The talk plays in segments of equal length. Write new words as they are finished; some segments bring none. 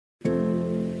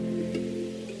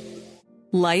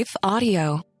Life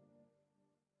Audio.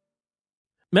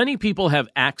 Many people have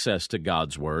access to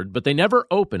God's Word, but they never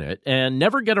open it and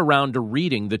never get around to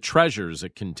reading the treasures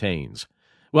it contains.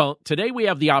 Well, today we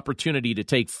have the opportunity to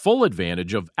take full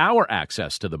advantage of our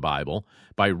access to the Bible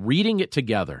by reading it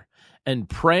together and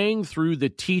praying through the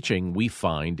teaching we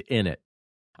find in it.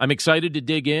 I'm excited to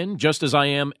dig in, just as I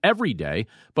am every day,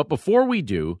 but before we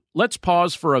do, let's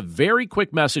pause for a very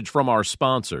quick message from our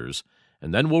sponsors,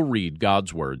 and then we'll read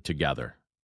God's Word together.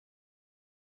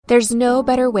 There's no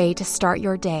better way to start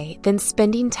your day than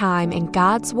spending time in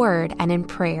God's Word and in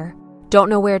prayer. Don't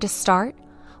know where to start?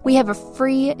 We have a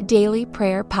free daily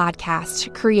prayer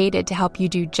podcast created to help you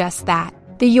do just that.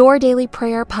 The Your Daily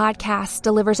Prayer podcast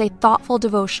delivers a thoughtful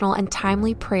devotional and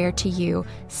timely prayer to you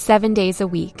 7 days a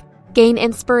week. Gain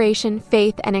inspiration,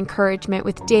 faith, and encouragement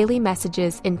with daily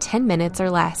messages in 10 minutes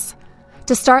or less.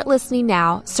 To start listening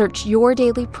now, search Your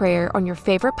Daily Prayer on your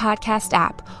favorite podcast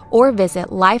app or visit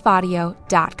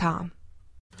lifeaudio.com.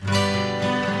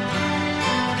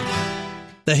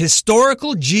 The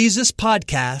Historical Jesus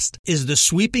Podcast is the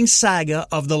sweeping saga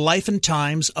of the life and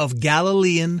times of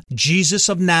Galilean Jesus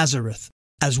of Nazareth,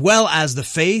 as well as the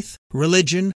faith,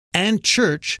 religion, and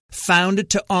church founded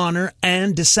to honor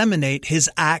and disseminate his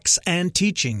acts and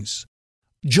teachings.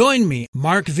 Join me,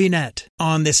 Mark Vinette,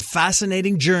 on this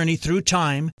fascinating journey through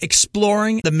time,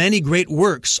 exploring the many great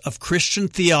works of Christian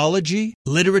theology,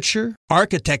 literature,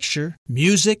 architecture,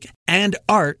 music, and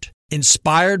art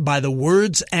inspired by the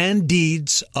words and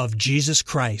deeds of Jesus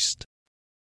Christ.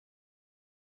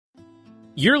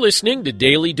 You're listening to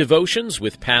Daily Devotions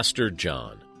with Pastor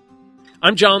John.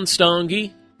 I'm John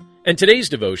Stange, and today's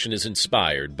devotion is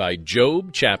inspired by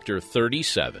Job chapter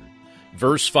 37,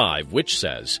 verse 5, which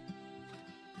says,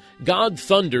 God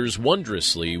thunders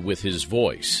wondrously with his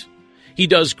voice. He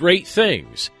does great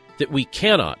things that we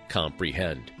cannot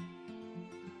comprehend.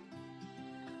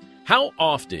 How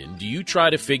often do you try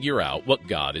to figure out what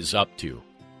God is up to?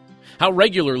 How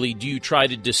regularly do you try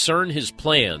to discern his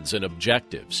plans and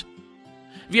objectives?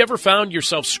 Have you ever found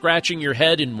yourself scratching your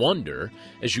head in wonder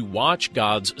as you watch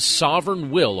God's sovereign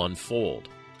will unfold?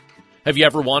 Have you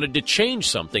ever wanted to change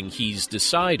something he's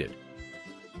decided?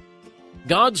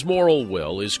 God's moral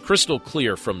will is crystal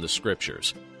clear from the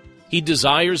Scriptures. He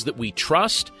desires that we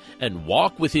trust and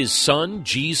walk with his Son,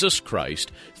 Jesus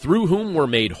Christ, through whom we're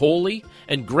made holy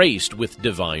and graced with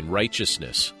divine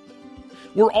righteousness.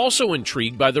 We're also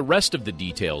intrigued by the rest of the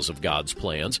details of God's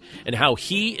plans and how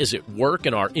he is at work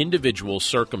in our individual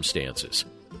circumstances.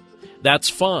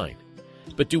 That's fine,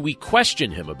 but do we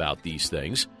question him about these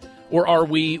things, or are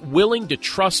we willing to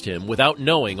trust him without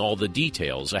knowing all the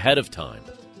details ahead of time?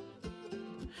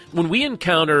 When we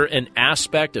encounter an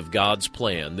aspect of God's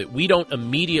plan that we don't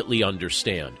immediately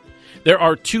understand, there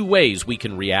are two ways we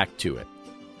can react to it.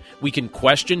 We can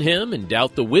question him and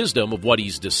doubt the wisdom of what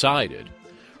he's decided,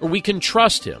 or we can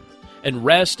trust him and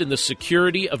rest in the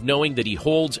security of knowing that he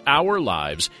holds our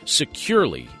lives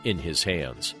securely in his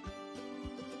hands.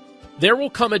 There will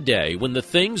come a day when the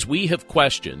things we have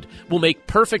questioned will make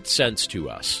perfect sense to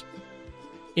us.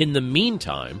 In the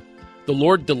meantime, the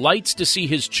Lord delights to see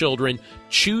his children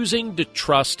choosing to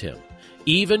trust him,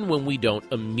 even when we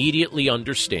don't immediately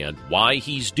understand why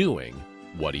he's doing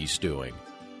what he's doing.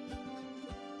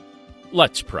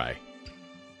 Let's pray.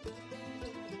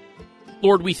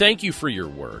 Lord, we thank you for your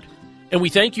word, and we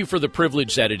thank you for the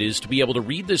privilege that it is to be able to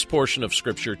read this portion of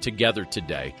Scripture together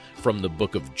today from the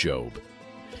book of Job.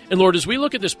 And Lord, as we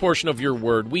look at this portion of your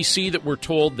word, we see that we're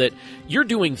told that you're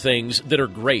doing things that are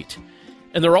great,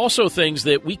 and there are also things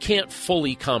that we can't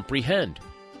fully comprehend.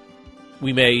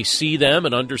 We may see them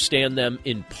and understand them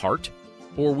in part,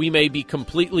 or we may be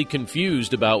completely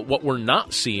confused about what we're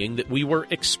not seeing that we were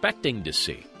expecting to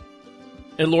see.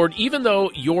 And Lord, even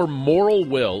though your moral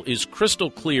will is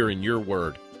crystal clear in your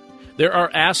word, there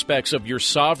are aspects of your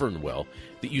sovereign will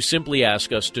that you simply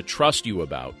ask us to trust you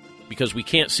about because we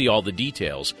can't see all the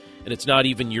details, and it's not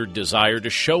even your desire to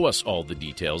show us all the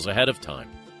details ahead of time.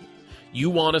 You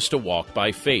want us to walk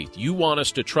by faith. You want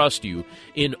us to trust you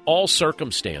in all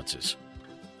circumstances.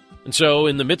 And so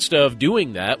in the midst of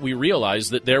doing that, we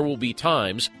realize that there will be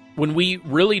times when we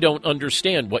really don't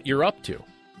understand what you're up to.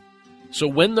 So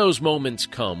when those moments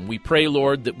come, we pray,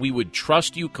 Lord, that we would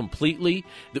trust you completely,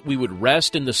 that we would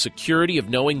rest in the security of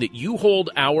knowing that you hold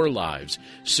our lives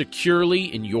securely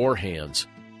in your hands,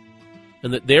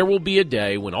 and that there will be a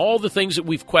day when all the things that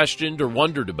we've questioned or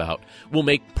wondered about will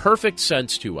make perfect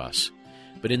sense to us.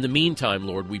 But in the meantime,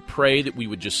 Lord, we pray that we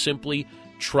would just simply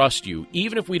trust you,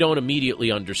 even if we don't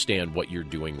immediately understand what you're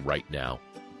doing right now.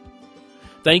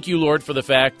 Thank you, Lord, for the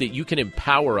fact that you can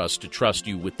empower us to trust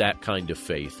you with that kind of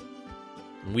faith.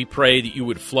 We pray that you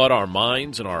would flood our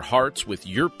minds and our hearts with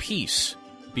your peace,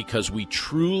 because we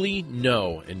truly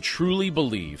know and truly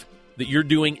believe that you're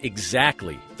doing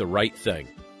exactly the right thing,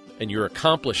 and you're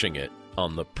accomplishing it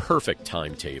on the perfect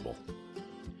timetable.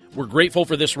 We're grateful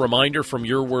for this reminder from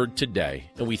your word today,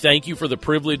 and we thank you for the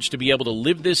privilege to be able to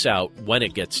live this out when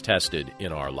it gets tested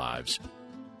in our lives.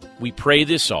 We pray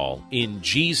this all in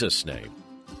Jesus' name.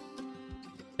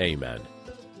 Amen.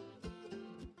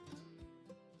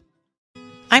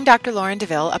 I'm Dr. Lauren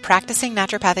DeVille, a practicing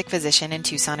naturopathic physician in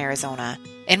Tucson, Arizona.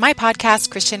 In my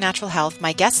podcast, Christian Natural Health,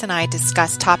 my guests and I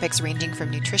discuss topics ranging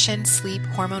from nutrition, sleep,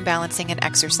 hormone balancing, and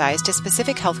exercise to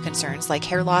specific health concerns like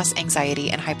hair loss,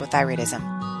 anxiety, and hypothyroidism.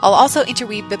 I'll also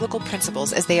interweave biblical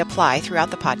principles as they apply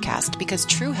throughout the podcast, because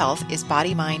true health is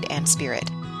body, mind, and spirit.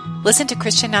 Listen to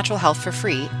Christian Natural Health for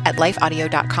free at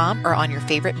lifeaudio.com or on your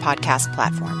favorite podcast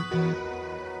platform.